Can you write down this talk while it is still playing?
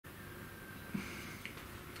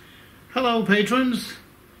Hello patrons,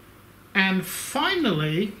 and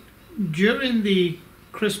finally during the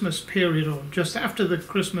Christmas period, or just after the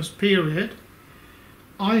Christmas period,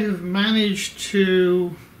 I have managed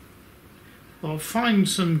to find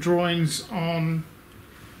some drawings on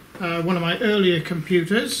one of my earlier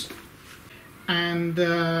computers and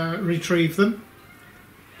retrieve them.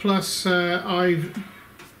 Plus I've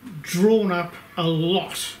drawn up a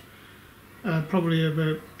lot, probably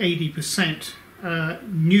about 80%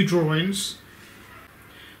 new drawings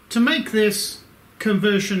to make this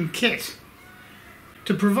conversion kit,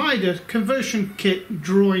 to provide a conversion kit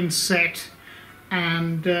drawing set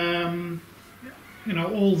and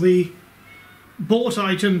all the bought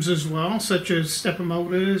items as well, such as stepper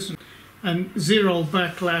motors and zero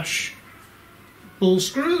backlash ball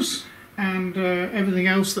screws and everything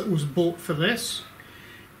else that was bought for this.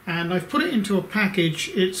 And I've put it into a package.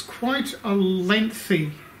 It's quite a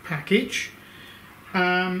lengthy package.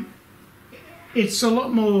 It's a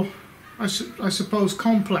lot more, I suppose,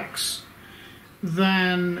 complex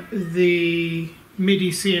than the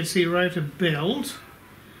MIDI CNC Router build,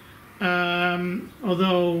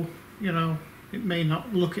 although it may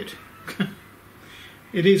not look it.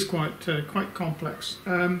 It is quite complex.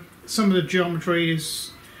 Some of the geometry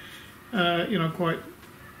is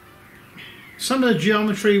some of the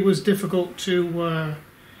geometry was difficult to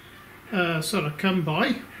sort of come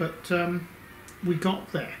by, but we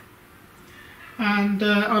got there. And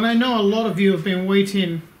I know a lot of you have been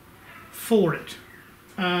waiting for it,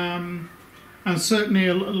 and certainly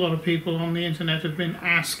a lot of people on the internet have been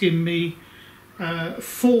asking me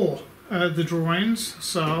for the drawings,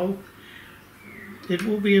 so it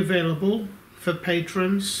will be available for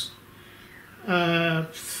patrons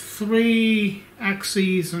 3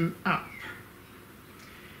 axes and up.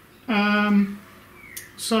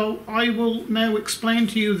 So I will now explain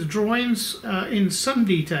to you the drawings in some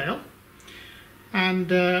detail,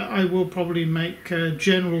 and I will probably make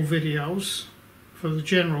general videos for the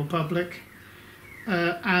general public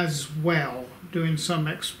as well, doing some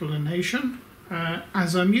explanation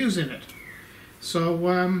as I'm using it. So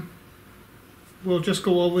we'll just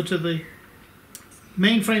go over to the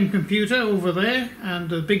mainframe computer over there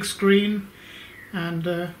and the big screen, and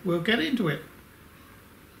we'll get into it.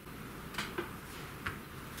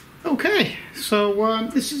 Okay, so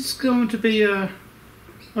this is going to be I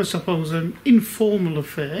suppose an informal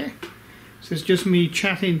affair. This is just me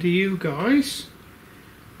chatting to you guys.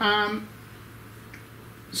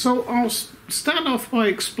 So I'll start off by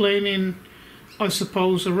explaining, I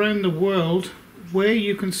suppose, around the world where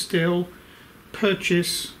you can still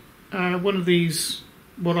purchase one of these,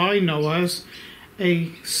 what I know as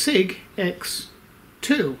a SIG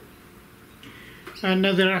X2. And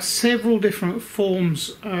now there are several different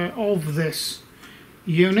forms of this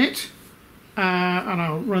unit, and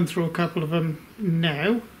I'll run through a couple of them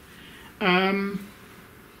now.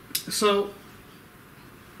 So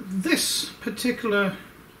this particular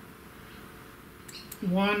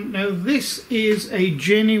one, now this is a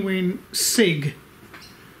genuine SIG,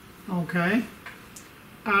 okay,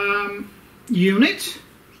 unit.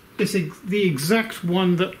 It's the exact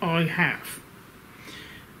one that I have.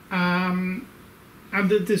 And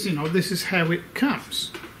this, this is how it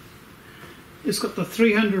comes. It's got the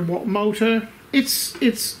 300 watt motor.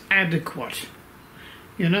 It's adequate.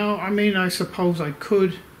 I suppose I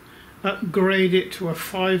could upgrade it to a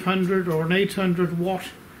 500 or an 800 watt,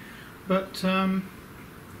 but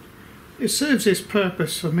it serves its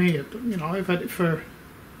purpose for me. I've had it for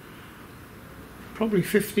probably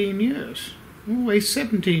 15 years. Oh,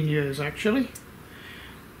 17 years actually.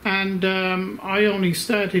 And I only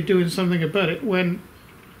started doing something about it when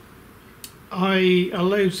I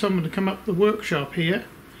allowed someone to come up the workshop here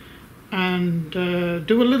and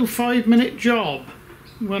do a little 5-minute job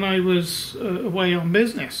when I was away on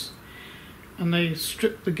business, and they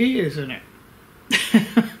stripped the gears in it.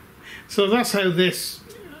 So that's how this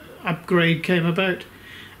upgrade came about.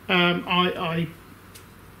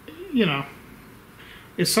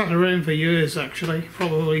 It sat around for years actually,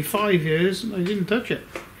 probably 5 years, and I didn't touch it.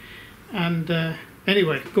 And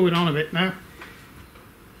anyway, going on a bit now.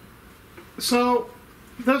 So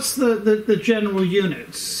that's the general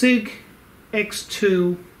unit, SIG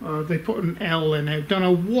X2. They put an L in it. Don't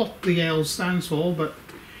know what the L stands for, but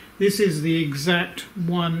this is the exact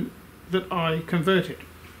one that I converted.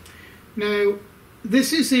 Now,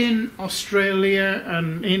 this is in Australia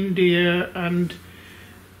and India and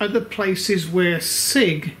other places where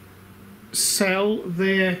SIG sell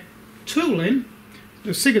their tooling.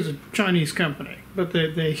 The SIG is a Chinese company, but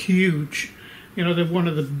they're huge. They're one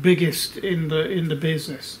of the biggest in the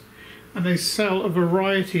business, and they sell a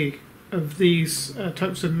variety of these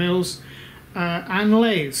types of mills and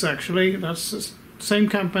lathes. Actually, that's the same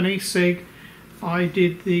company, SIG. I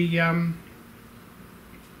did the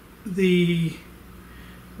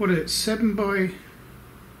what is it, 7 by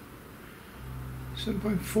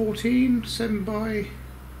 14, 7 by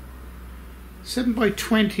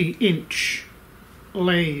 20 inch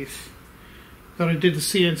lathe that I did the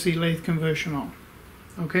CNC lathe conversion on.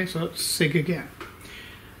 Okay, so that's SIG again.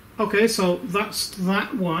 Okay, so that's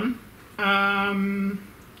that one.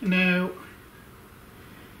 Now,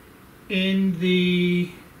 in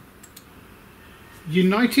the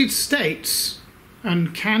United States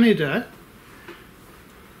and Canada,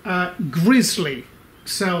 Grizzly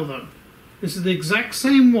sell them. This is the exact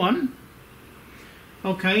same one,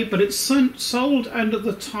 okay, but it's sold under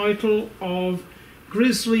the title of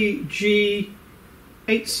Grizzly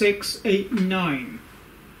G8689,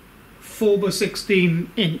 4 by 16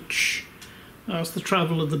 inch. That's the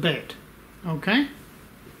travel of the bed, okay.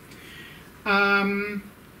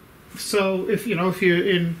 So if you're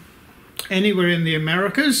in anywhere in the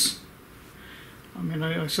Americas, I mean,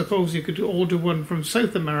 I suppose you could order one from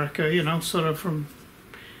South America, sort of from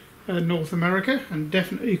North America, and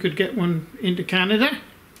definitely you could get one into Canada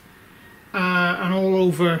and all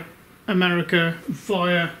over America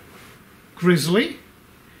via Grizzly,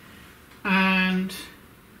 and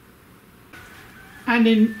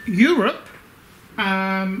in Europe,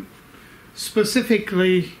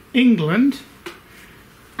 specifically England,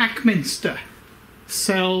 Ackminster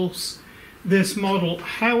sells this model.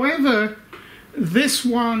 However, this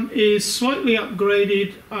one is slightly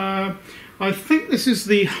upgraded. I think this is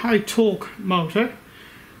the high torque motor.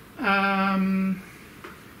 I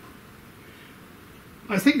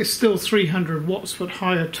think it's still 300 watts but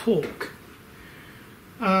higher torque.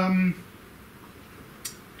 Now,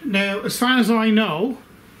 as far as I know,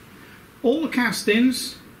 all the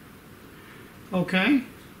castings, okay,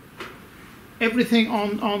 everything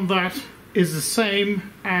on that is the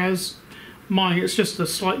same as mine. It's just a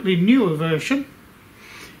slightly newer version,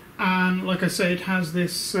 and like I say, it has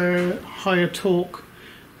this higher torque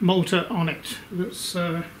motor on it. That's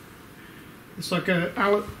it's like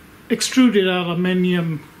a extruded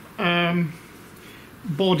aluminium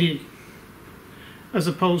body as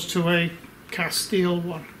opposed to a cast steel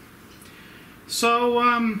one.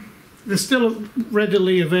 So they're still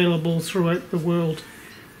readily available throughout the world.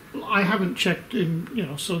 I haven't checked in,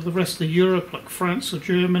 sort of the rest of Europe, like France or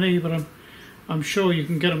Germany, but I'm sure you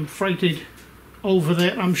can get them freighted over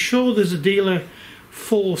there. I'm sure there's a dealer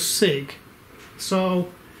for SIG, so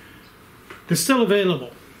they're still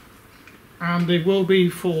available, and they will be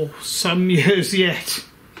for some years yet.